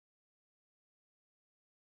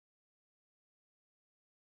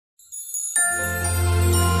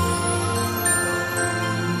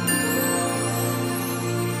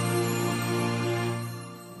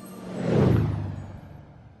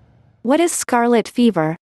What is scarlet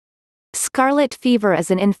fever? Scarlet fever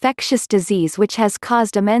is an infectious disease which has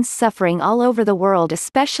caused immense suffering all over the world,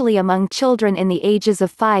 especially among children in the ages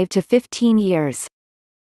of 5 to 15 years.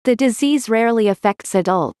 The disease rarely affects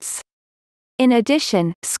adults. In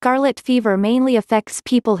addition, scarlet fever mainly affects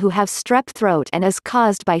people who have strep throat and is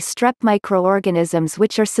caused by strep microorganisms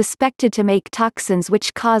which are suspected to make toxins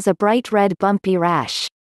which cause a bright red bumpy rash.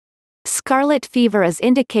 Scarlet fever is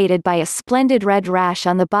indicated by a splendid red rash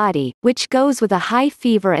on the body, which goes with a high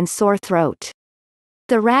fever and sore throat.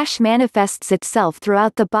 The rash manifests itself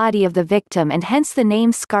throughout the body of the victim and hence the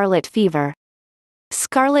name scarlet fever.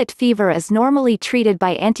 Scarlet fever is normally treated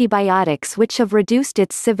by antibiotics which have reduced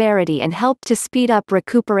its severity and helped to speed up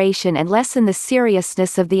recuperation and lessen the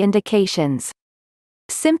seriousness of the indications.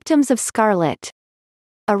 Symptoms of scarlet.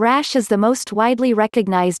 A rash is the most widely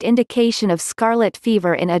recognized indication of scarlet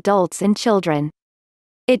fever in adults and children.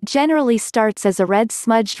 It generally starts as a red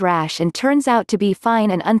smudged rash and turns out to be fine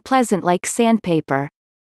and unpleasant like sandpaper.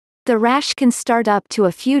 The rash can start up to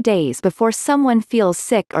a few days before someone feels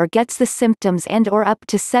sick or gets the symptoms and/or up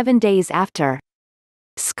to 7 days after.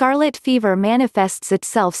 Scarlet fever manifests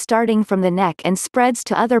itself starting from the neck and spreads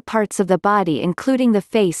to other parts of the body including the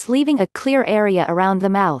face, leaving a clear area around the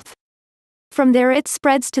mouth. From there it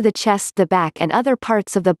spreads to the chest, the back and other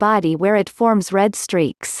parts of the body where it forms red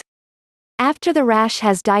streaks. After the rash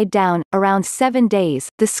has died down, around 7 days,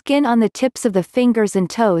 the skin on the tips of the fingers and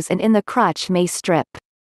toes and in the crotch may strip.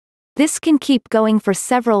 This can keep going for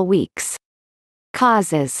several weeks.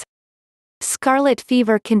 Causes. Scarlet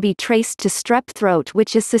fever can be traced to strep throat,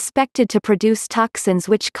 which is suspected to produce toxins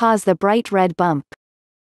which cause the bright red bump.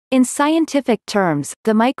 In scientific terms,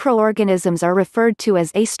 the microorganisms are referred to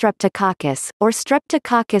as a streptococcus, or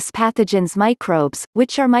streptococcus pathogens microbes,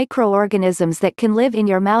 which are microorganisms that can live in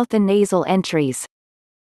your mouth and nasal entries.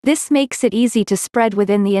 This makes it easy to spread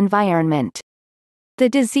within the environment. The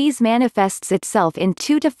disease manifests itself in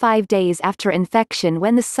 2 to 5 days after infection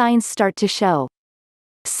when the signs start to show.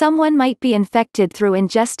 Someone might be infected through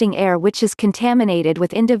ingesting air which is contaminated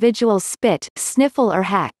with individuals' spit, sniffle or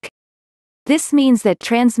hack. This means that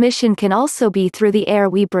transmission can also be through the air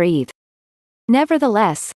we breathe.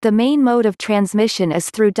 Nevertheless, the main mode of transmission is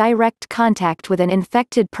through direct contact with an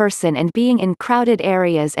infected person and being in crowded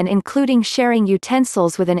areas and including sharing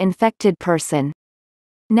utensils with an infected person.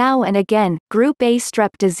 Now and again, Group A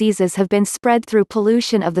strep diseases have been spread through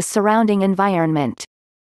pollution of the surrounding environment.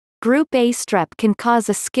 Group A strep can cause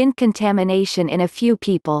a skin contamination in a few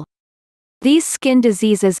people. These skin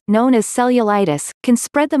diseases, known as cellulitis, can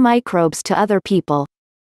spread the microbes to other people.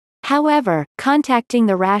 However, contacting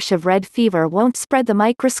the rash of red fever won't spread the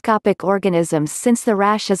microscopic organisms since the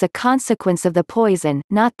rash is a consequence of the poison,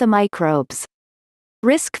 not the microbes.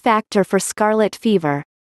 Risk factor for scarlet fever.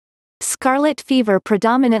 Scarlet fever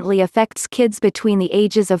predominantly affects kids between the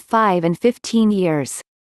ages of 5 and 15 years.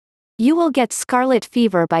 You will get scarlet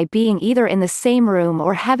fever by being either in the same room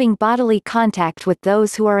or having bodily contact with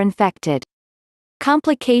those who are infected.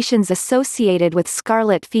 Complications associated with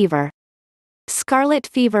scarlet fever. Scarlet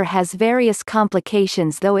fever has various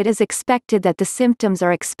complications, though it is expected that the symptoms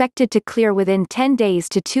are expected to clear within 10 days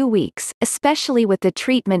to 2 weeks, especially with the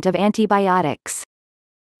treatment of antibiotics.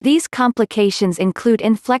 These complications include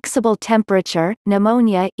inflexible temperature,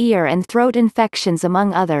 pneumonia, ear and throat infections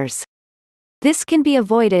among others. This can be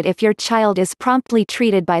avoided if your child is promptly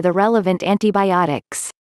treated by the relevant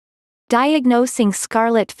antibiotics. Diagnosing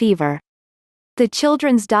scarlet fever. The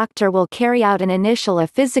children's doctor will carry out an initial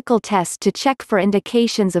physical test to check for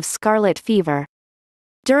indications of scarlet fever.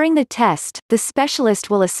 During the test, the specialist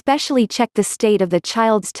will especially check the state of the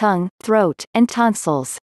child's tongue, throat, and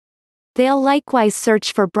tonsils. They'll likewise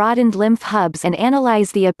search for broadened lymph hubs and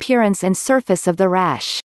analyze the appearance and surface of the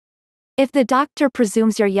rash. If the doctor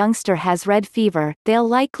presumes your youngster has red fever, they'll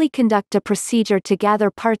likely conduct a procedure to gather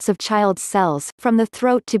parts of child's cells from the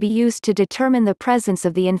throat to be used to determine the presence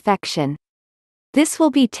of the infection. This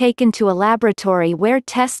will be taken to a laboratory where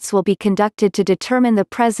tests will be conducted to determine the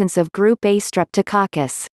presence of Group A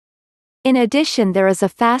streptococcus. In addition, there is a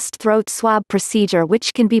fast throat swab procedure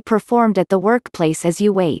which can be performed at the workplace as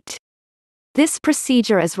you wait. This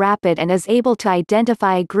procedure is rapid and is able to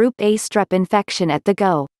identify Group A strep infection at the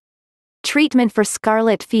go. Treatment for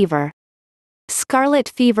scarlet fever. Scarlet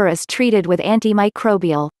fever is treated with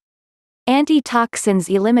antimicrobial. Antitoxins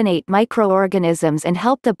eliminate microorganisms and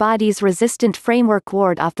help the body's resistant framework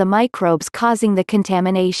ward off the microbes causing the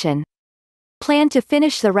contamination. Plan to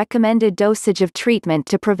finish the recommended dosage of treatment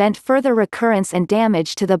to prevent further recurrence and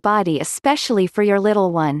damage to the body, especially for your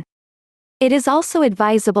little one. It is also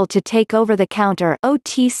advisable to take over-the-counter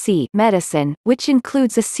 (OTC) medicine, which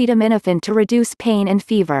includes acetaminophen to reduce pain and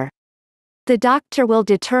fever. The doctor will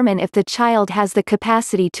determine if the child has the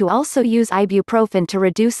capacity to also use ibuprofen to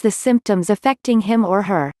reduce the symptoms affecting him or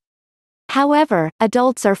her. However,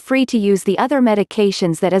 adults are free to use the other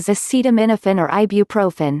medications, that is acetaminophen or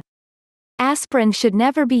ibuprofen. Aspirin should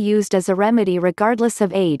never be used as a remedy regardless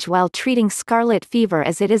of age while treating scarlet fever,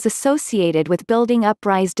 as it is associated with building up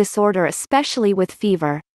rise disorder, especially with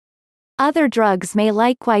fever. Other drugs may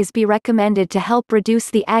likewise be recommended to help reduce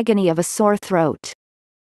the agony of a sore throat.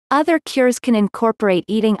 Other cures can incorporate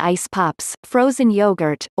eating ice pops, frozen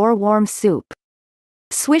yogurt, or warm soup.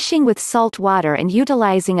 Swishing with salt water and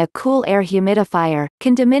utilizing a cool air humidifier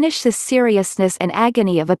can diminish the seriousness and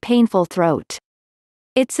agony of a painful throat.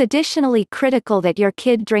 It's additionally critical that your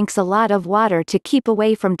kid drinks a lot of water to keep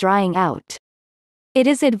away from drying out. It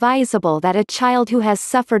is advisable that a child who has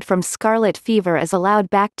suffered from scarlet fever is allowed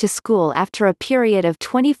back to school after a period of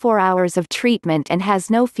 24 hours of treatment and has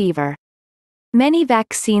no fever. Many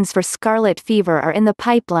vaccines for scarlet fever are in the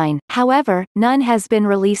pipeline, however, none has been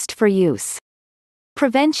released for use.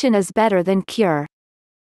 Prevention is better than cure.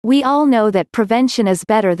 We all know that prevention is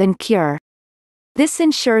better than cure. This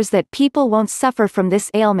ensures that people won't suffer from this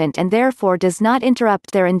ailment and therefore does not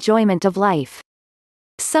interrupt their enjoyment of life.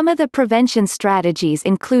 Some of the prevention strategies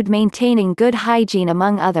include maintaining good hygiene,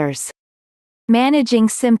 among others. Managing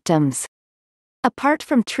symptoms. Apart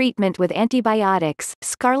from treatment with antibiotics,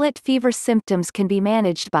 scarlet fever symptoms can be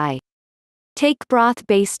managed by: take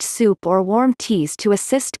broth-based soup or warm teas to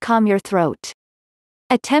assist calm your throat.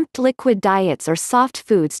 Attempt liquid diets or soft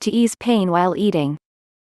foods to ease pain while eating.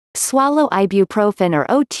 Swallow ibuprofen or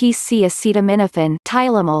OTC acetaminophen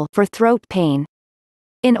Tylenol for throat pain.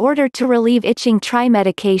 In order to relieve itching, try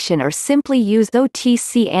medication or simply use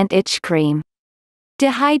OTC anti-itch cream.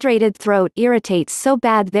 Dehydrated throat irritates so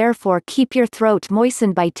bad, therefore keep your throat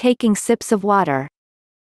moistened by taking sips of water.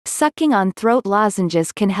 Sucking on throat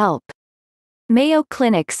lozenges can help. Mayo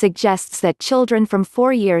Clinic suggests that children from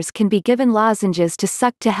 4 years can be given lozenges to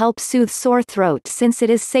suck to help soothe sore throat, since it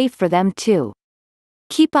is safe for them too.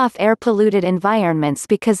 Keep off air-polluted environments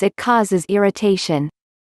because it causes irritation.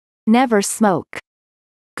 Never smoke.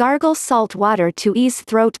 Gargle salt water to ease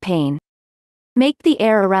throat pain. Make the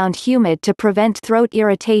air around humid to prevent throat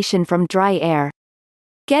irritation from dry air.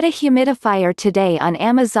 Get a humidifier today on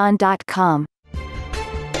Amazon.com.